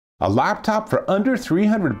A laptop for under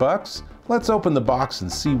 300 bucks? Let's open the box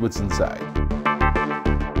and see what's inside.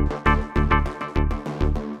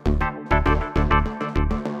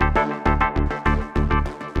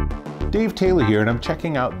 Dave Taylor here, and I'm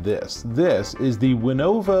checking out this. This is the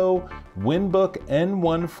Winnovo WinBook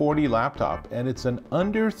N140 laptop, and it's an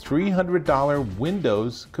under $300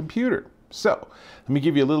 Windows computer. So let me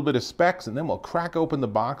give you a little bit of specs and then we'll crack open the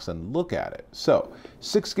box and look at it. So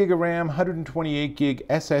 6 gig of RAM, 128 gig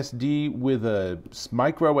SSD with a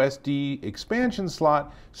micro SD expansion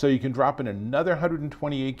slot, so you can drop in another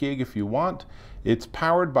 128 gig if you want. It's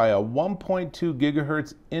powered by a 1.2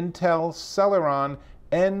 gigahertz Intel Celeron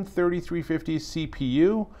N3350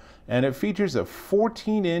 CPU, and it features a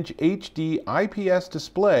 14-inch HD IPS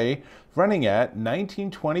display running at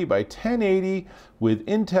 1920 by 1080 with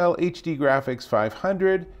Intel HD Graphics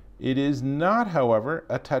 500. It is not, however,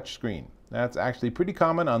 a touchscreen. That's actually pretty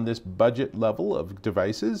common on this budget level of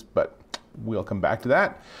devices, but we'll come back to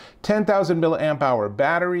that. 10,000 milliamp hour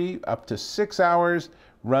battery, up to 6 hours,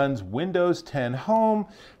 runs Windows 10 Home,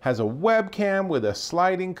 has a webcam with a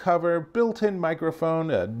sliding cover, built-in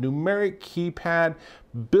microphone, a numeric keypad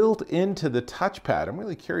built into the touchpad. I'm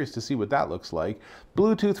really curious to see what that looks like.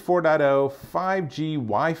 Bluetooth 4.0, 5G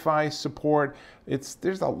Wi-Fi support.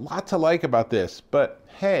 There's a lot to like about this, but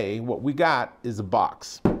hey, what we got is a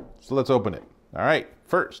box. So let's open it. All right,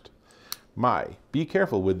 first, be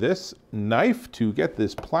careful with this knife to get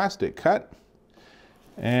this plastic cut.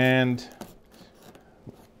 And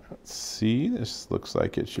let's see, this looks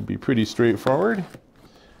like it should be pretty straightforward.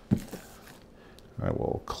 I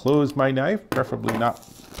will close my knife, preferably not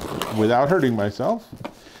without hurting myself.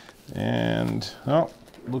 And, oh,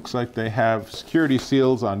 looks like they have security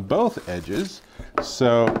seals on both edges.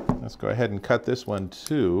 So let's go ahead and cut this one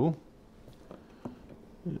too.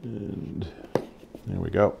 And there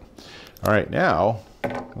we go. All right, now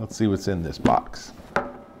let's see what's in this box.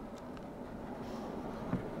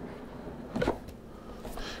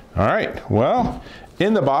 All right, well,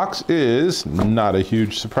 in the box is, not a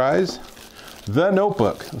huge surprise, the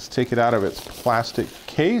notebook. Let's take it out of its plastic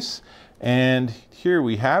case, and here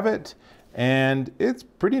we have it, and it's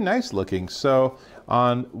pretty nice looking. So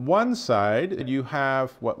on one side, you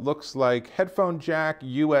have what looks like headphone jack,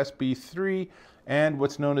 USB 3, and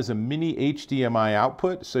what's known as a mini HDMI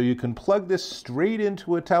output. So you can plug this straight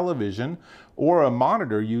into a television or a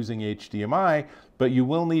monitor using HDMI, but you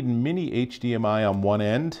will need mini HDMI on one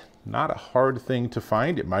end. Not a hard thing to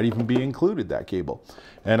find. It might even be included, that cable.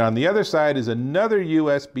 And on the other side is another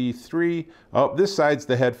USB 3. Oh, this side's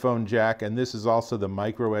the headphone jack, and this is also the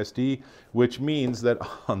micro SD, which means that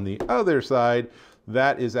on the other side,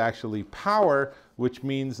 that is actually power, which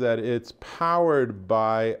means that it's powered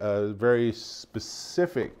by a very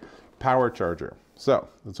specific power charger. So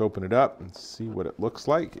let's open it up and see what it looks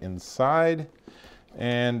like inside.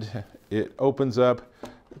 And it opens up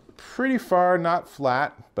pretty far, not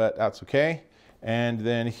flat, but that's okay. And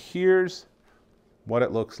then here's what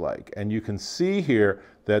it looks like. And you can see here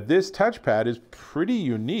that this touchpad is pretty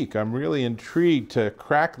unique. I'm really intrigued to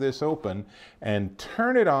crack this open and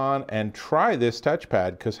turn it on and try this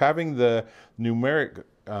touchpad, because having the numeric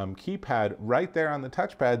keypad right there on the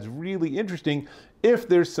touchpad is really interesting if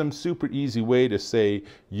there's some super easy way to say,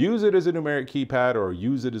 use it as a numeric keypad or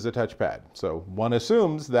use it as a touchpad. So one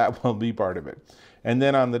assumes that will be part of it. And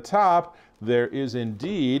then on the top, there is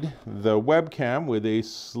indeed the webcam with a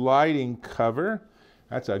sliding cover.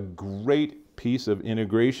 That's a great piece of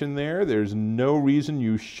integration there. There's no reason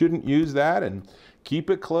you shouldn't use that, and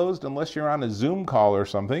keep it closed unless you're on a Zoom call or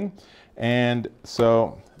something. And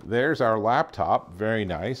so there's our laptop, very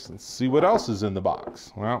nice. Let's see what else is in the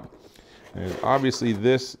box. Well, there's obviously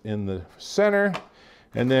this in the center,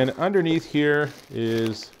 and then underneath here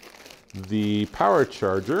is the power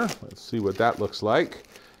charger. Let's see what that looks like.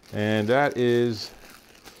 And that is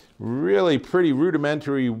really pretty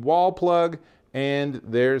rudimentary wall plug, and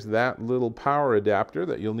there's that little power adapter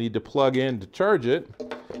that you'll need to plug in to charge it.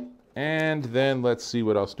 And then let's see,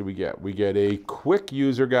 what else do we get? We get a quick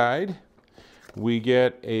user guide. We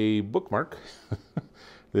get a bookmark.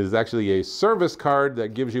 There's actually a service card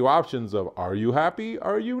that gives you options of, are you happy?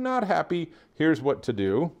 Are you not happy? Here's what to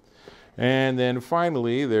do. And then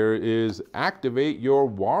finally, there is activate your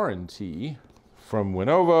warranty from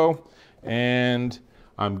Winnovo. And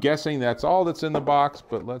I'm guessing that's all that's in the box,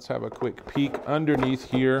 but let's have a quick peek underneath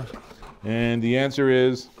here. And the answer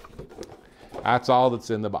is, that's all that's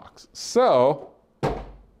in the box. So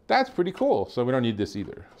that's pretty cool. So we don't need this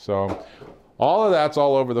either. So all of that's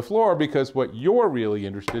all over the floor, because what you're really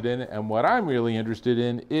interested in and what I'm really interested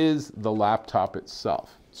in is the laptop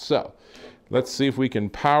itself. So let's see if we can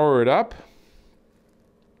power it up.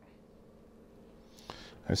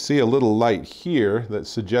 I see a little light here that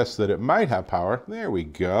suggests that it might have power. There we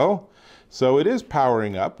go. So it is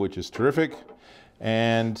powering up, which is terrific.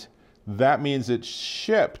 And that means it's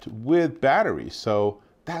shipped with battery. So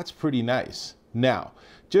that's pretty nice. Now,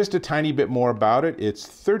 just a tiny bit more about it. It's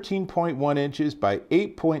 13.1 inches by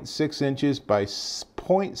 8.6 inches by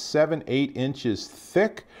 0.78 inches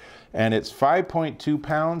thick. And it's 5.2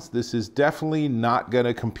 pounds. This is definitely not going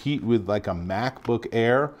to compete with like a MacBook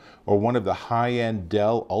Air or one of the high-end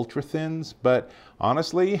Dell Ultra Thins. But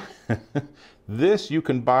honestly, this, you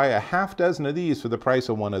can buy a half dozen of these for the price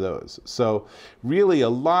of one of those. So really a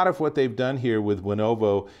lot of what they've done here with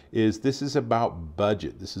Winnovo is this is about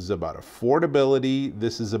budget. This is about affordability.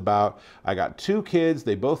 This is about, I got 2 kids,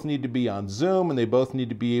 they both need to be on Zoom and they both need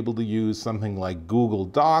to be able to use something like Google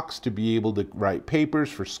Docs to be able to write papers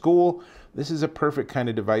for school. This is a perfect kind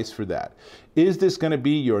of device for that. Is this going to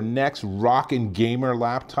be your next rockin' gamer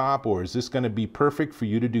laptop, or is this going to be perfect for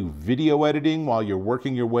you to do video editing while you're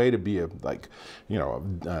working your way to be a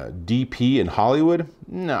DP in Hollywood?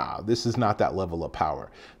 No, this is not that level of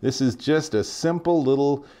power. This is just a simple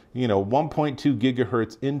little, 1.2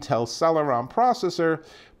 gigahertz Intel Celeron processor,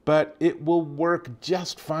 but it will work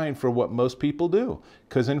just fine for what most people do.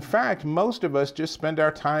 Because in fact, most of us just spend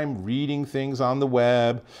our time reading things on the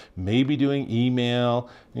web, maybe doing email,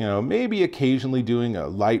 maybe occasionally doing a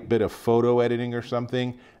light bit of photo editing or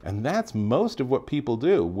something. And that's most of what people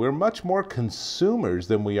do. We're much more consumers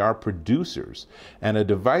than we are producers. And a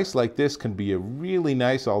device like this can be a really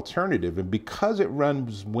nice alternative. And because it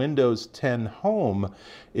runs Windows 10 Home,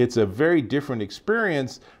 it's a very different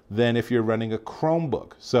experience than if you're running a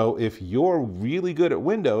Chromebook. So if you're really good at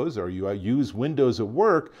Windows or you use Windows at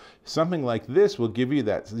work, something like this will give you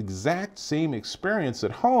that exact same experience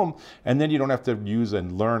at home, and then you don't have to use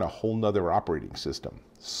and learn a whole nother operating system.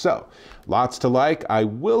 So, lots to like. I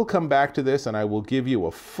will come back to this and I will give you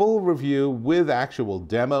a full review with actual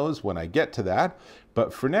demos when I get to that.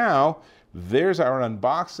 But for now, there's our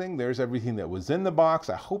unboxing. There's everything that was in the box.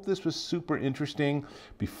 I hope this was super interesting.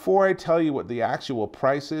 Before I tell you what the actual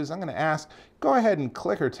price is, I'm going to ask, go ahead and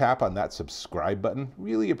click or tap on that subscribe button.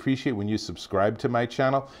 Really appreciate when you subscribe to my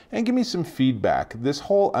channel and give me some feedback. This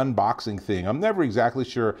whole unboxing thing, I'm never exactly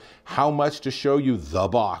sure how much to show you the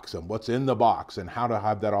box and what's in the box and how to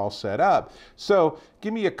have that all set up. So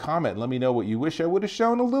give me a comment. Let me know what you wish I would have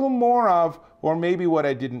shown a little more of, or maybe what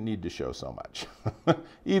I didn't need to show so much.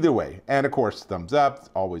 Either way, and of course, thumbs up,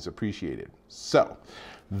 always appreciated. So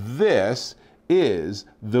this is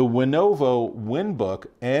the Winnovo WinBook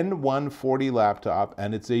N140 laptop,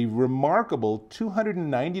 and it's a remarkable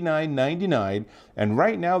 $299.99, and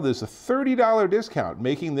right now there's a $30 discount,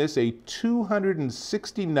 making this a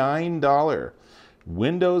 $269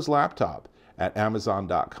 Windows laptop at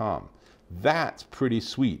Amazon.com. That's pretty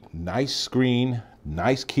sweet. Nice screen,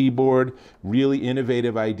 nice keyboard, really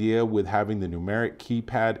innovative idea with having the numeric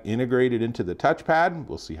keypad integrated into the touchpad.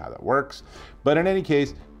 We'll see how that works. But in any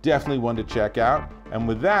case, definitely one to check out. And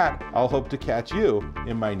with that, I'll hope to catch you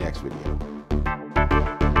in my next video.